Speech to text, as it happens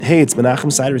Hey, it's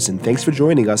Menachem Siderson. Thanks for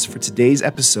joining us for today's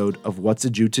episode of What's a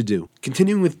Jew to Do.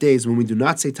 Continuing with days when we do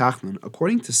not say Tachnun,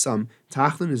 according to some,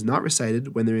 Tachnun is not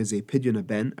recited when there is a Pidyon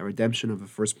Ben, a redemption of a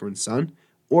firstborn son,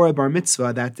 or a Bar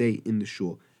Mitzvah that day in the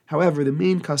shul. However, the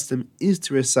main custom is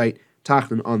to recite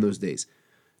Tachnun on those days.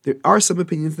 There are some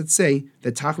opinions that say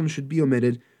that Tachnun should be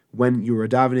omitted when you are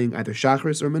davening either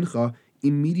Shachris or Mincha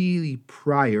immediately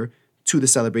prior to the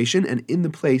celebration and in the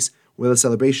place where the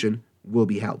celebration will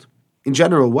be held. In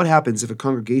general, what happens if a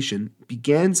congregation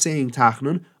began saying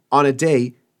Tachnun on a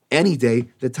day, any day,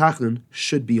 that Tachnun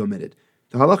should be omitted?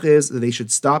 The halach is that they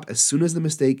should stop as soon as the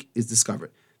mistake is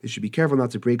discovered. They should be careful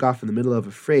not to break off in the middle of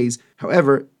a phrase.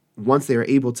 However, once they are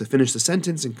able to finish the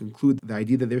sentence and conclude the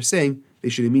idea that they're saying, they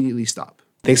should immediately stop.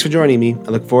 Thanks for joining me. I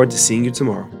look forward to seeing you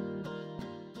tomorrow.